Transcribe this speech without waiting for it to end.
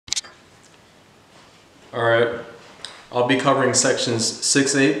Alright, I'll be covering sections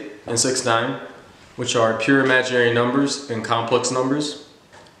 6.8 and 6.9, which are pure imaginary numbers and complex numbers.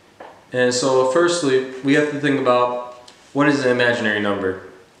 And so firstly, we have to think about what is an imaginary number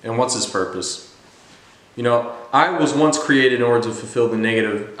and what's its purpose. You know, I was once created in order to fulfill the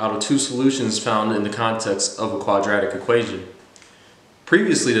negative out of two solutions found in the context of a quadratic equation.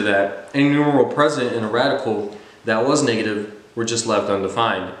 Previously to that, any numeral present in a radical that was negative were just left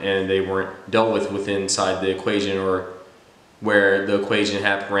undefined, and they weren't dealt with inside the equation, or where the equation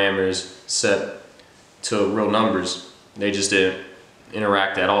had parameters set to real numbers. They just didn't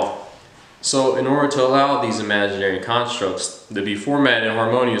interact at all. So in order to allow these imaginary constructs to be formatted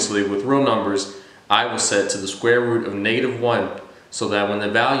harmoniously with real numbers, I was set to the square root of -1, so that when the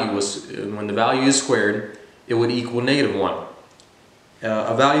value is squared, it would equal -1.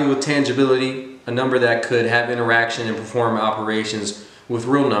 A value with tangibility, a number that could have interaction and perform operations with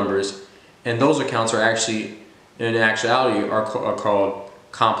real numbers, and those accounts are actually, in actuality, are called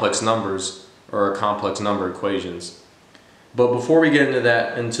complex numbers or complex number equations. But before we get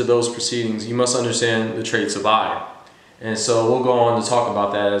into those proceedings, you must understand the traits of I. And so we'll go on to talk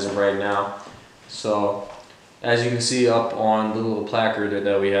about that as of right now. So as you can see up on the little placard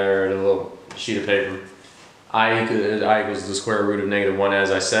that we have, or the little sheet of paper, I equals the square root of -1, as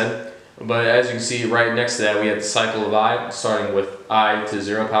I said. But as you can see right next to that, we have the cycle of I, starting with I to the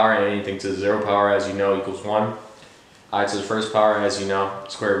 0 power, and anything to the 0 power, as you know, equals 1. I to the first power, as you know,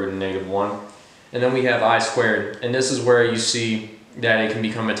 square root of -1. And then we have I squared, and this is where you see that it can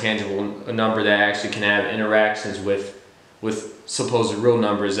become a number that actually can have interactions with supposed real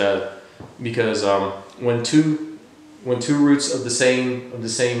numbers, because when two roots of the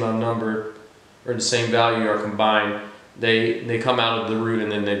same number or the same value are combined, they come out of the root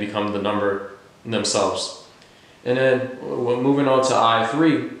and then they become the number themselves. And then moving on to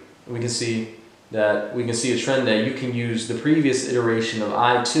I3, we can see a trend that you can use the previous iteration of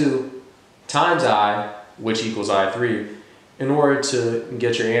I2 times I, which equals I3, in order to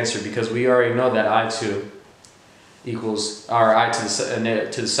get your answer, because we already know that I2 equals, or I to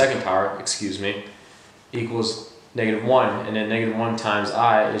the second power, excuse me, equals -1, and then -1 times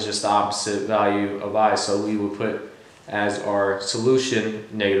I is just the opposite value of I, so we would put as our solution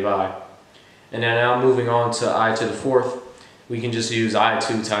 -I. And then now moving on to I to the fourth, we can just use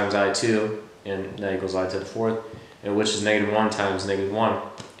I2 times I2, and that equals I to the fourth, and which is -1 times -1.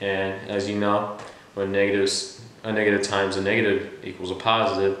 And as you know, when a negative times a negative equals a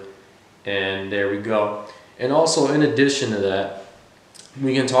positive, and there we go. And also, in addition to that,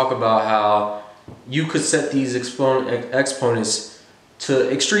 we can talk about how you could set these exponents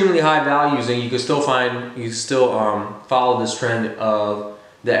to extremely high values, and you can still follow this trend of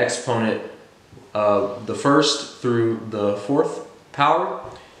the exponent of the first through the fourth power.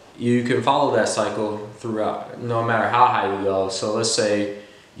 You can follow that cycle throughout, no matter how high you go. So let's say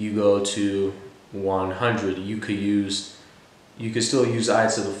you go to 100, you could still use I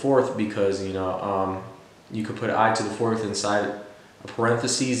to the fourth, because you could put I to the fourth inside a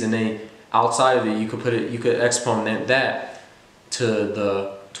parentheses, and then outside of it you could exponent that to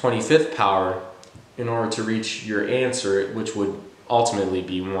the 25th power in order to reach your answer, which would ultimately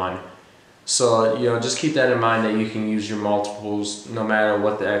be 1. So just keep that in mind, that you can use your multiples no matter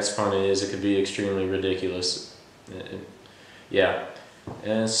what the exponent is. It could be extremely ridiculous. Yeah.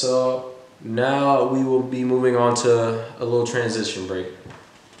 And so now we will be moving on to a little transition break.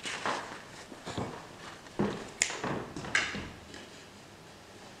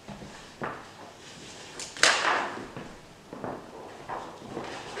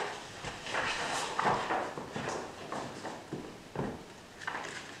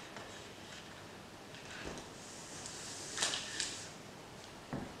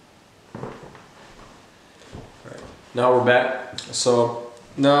 Now we're back. So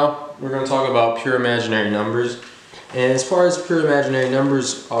now we're going to talk about pure imaginary numbers. And as far as pure imaginary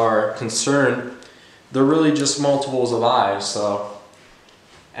numbers are concerned, they're really just multiples of I.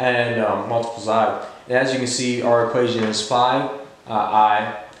 Multiples of I. And as you can see, our equation is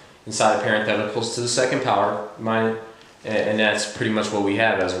 5I inside of parentheticals to the second power, and that's pretty much what we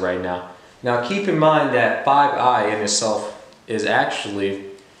have as of right now. Now keep in mind that 5I in itself is actually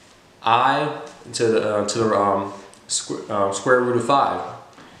I to the square root of 5,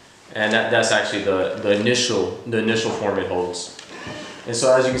 and that's actually the initial form it holds. And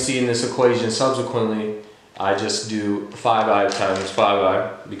so as you can see in this equation, subsequently I just do 5I times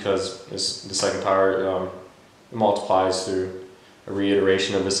 5I, because the second power multiplies through a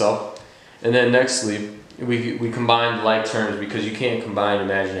reiteration of itself. And then nextly we combine like terms, because you can't combine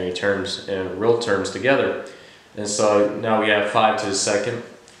imaginary terms and real terms together. And so now we have 5 to the second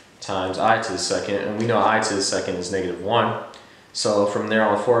times I to the second, and we know I to the second is -1. So from there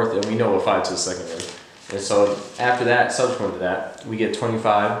on forth, and we know what 5 to the second is. And so after that, subsequent to that, we get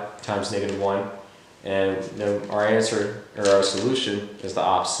 25 times -1, and then our answer, or our solution, is the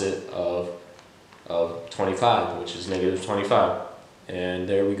opposite of 25, which is -25. And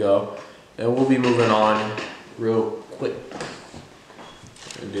there we go. And we'll be moving on real quick.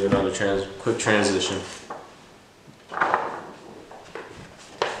 We'll do another quick transition.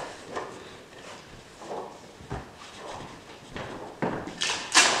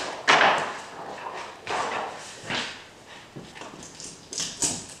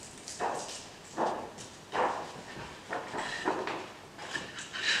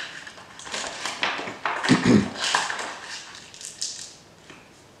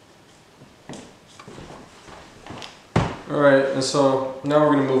 Alright, and so now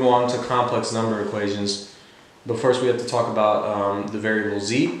we're going to move on to complex number equations. But first we have to talk about the variable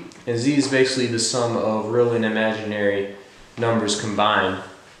z. And z is basically the sum of real and imaginary numbers combined,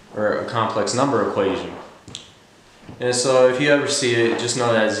 or a complex number equation. And so if you ever see it, just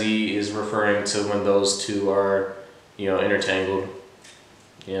know that z is referring to when those two are, intertangled,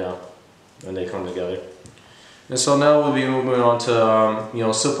 when they come together. And so now we'll be moving on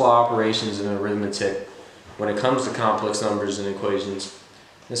to, simple operations in arithmetic when it comes to complex numbers and equations.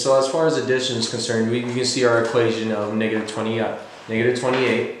 And so as far as addition is concerned, we can see our equation of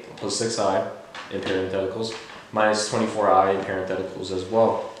 -28 plus 6i in parentheticals minus 24i in parentheticals as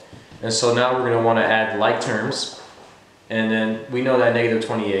well. And so now we're going to want to add like terms, and then we know that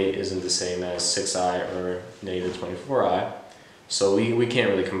 -28 isn't the same as 6i or -24i, so we can't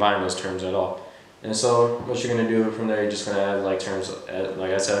really combine those terms at all. And so what you're going to do from there, you're just going to add like terms,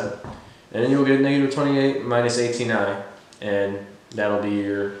 like I said. And then you'll get -28 minus 18i, and that'll be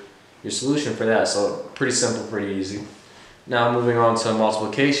your solution for that. So pretty simple, pretty easy. Now moving on to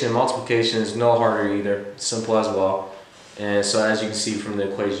multiplication. Multiplication is no harder either, simple as well. And so as you can see from the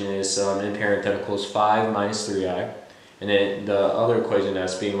equation is in parentheticals 5 minus 3i, and then the other equation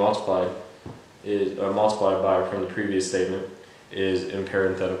that's being multiplied by from the previous statement is in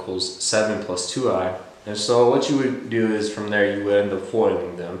parentheticals 7 plus 2i. And so what you would do is from there you would end up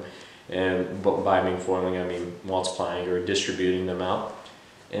foiling them. And by foiling, I mean multiplying or distributing them out.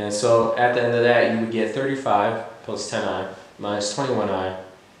 And so at the end of that, you would get 35 plus 10i minus 21i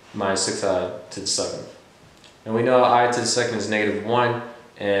minus 6i to the second. And we know I to the second is -1,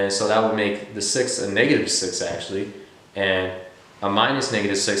 and so that would make the 6 a -6 actually. And a minus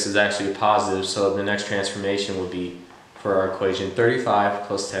 -6 is actually a positive, so the next transformation would be for our equation 35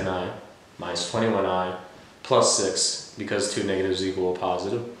 plus 10i minus 21i plus 6, because two negatives equal a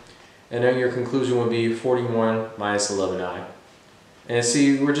positive. And then your conclusion would be 41 minus 11i. And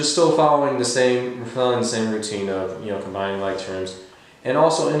see, we're just still following the same routine of combining like terms. And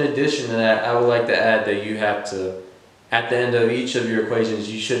also in addition to that, I would like to add that you have to, at the end of each of your equations,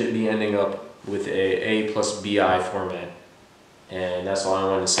 you shouldn't be ending up with a plus bi format. And that's all I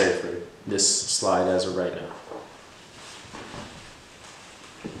want to say for this slide as of right now.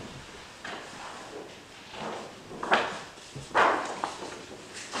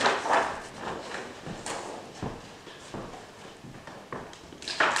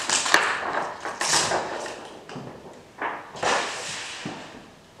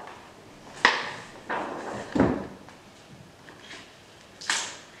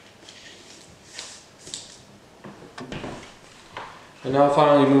 And now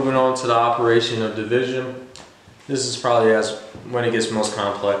finally moving on to the operation of division. This is probably when it gets most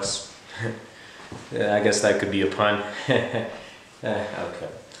complex. Yeah, I guess that could be a pun. Okay.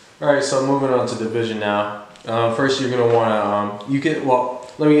 Alright, so moving on to division now. First you're going to want to,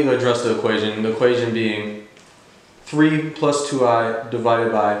 let me address the equation. The equation being 3 plus 2i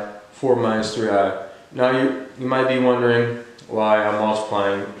divided by 4 minus 3i. Now you might be wondering why I'm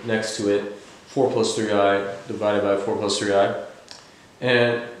multiplying next to it 4 plus 3i divided by 4 plus 3i.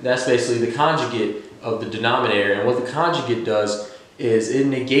 And that's basically the conjugate of the denominator. And what the conjugate does is it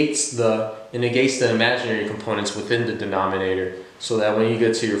negates the imaginary components within the denominator, so that when you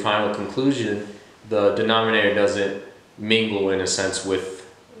get to your final conclusion, the denominator doesn't mingle in a sense with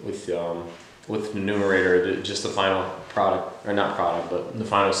the numerator, just the final product, or not product, but the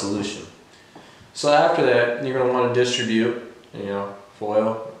final solution. So after that, you're going to want to distribute,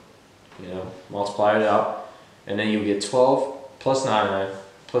 FOIL, multiply it out, and then you get 12 plus 9i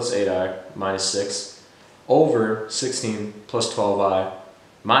plus 8i minus 6 over 16 plus 12i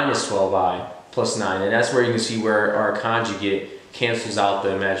minus 12i plus 9. And that's where you can see where our conjugate cancels out the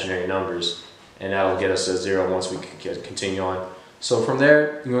imaginary numbers, and that'll get us to 0 once we continue on. So from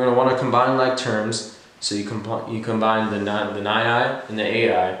there, you're going to want to combine like terms, So you combine the 9i and the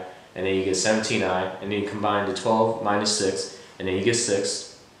 8i, and then you get 17i, and then you combine the 12 minus 6, and then you get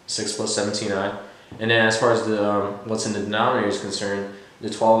 6 plus 17i. And then as far as the what's in the denominator is concerned, the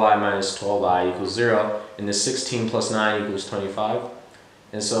 12i minus 12i equals 0, and the 16 plus 9 equals 25.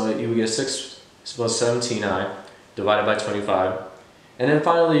 And so you would get 6 plus 17i divided by 25. And then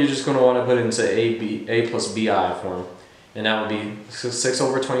finally you're just going to want to put it into a plus bi form. And that would be 6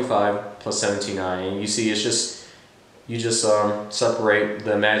 over 25 plus 17i. And you see it's just, you just separate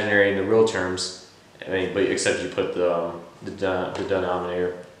the imaginary and the real terms, but except you put the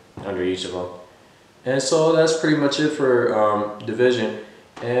denominator under each of them. And so that's pretty much it for division.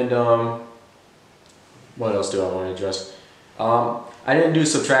 And what else do I want to address? I didn't do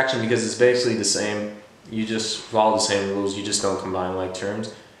subtraction because it's basically the same. You just follow the same rules, you just don't combine like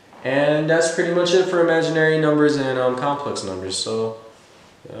terms. And that's pretty much it for imaginary numbers and complex numbers. So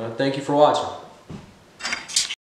thank you for watching.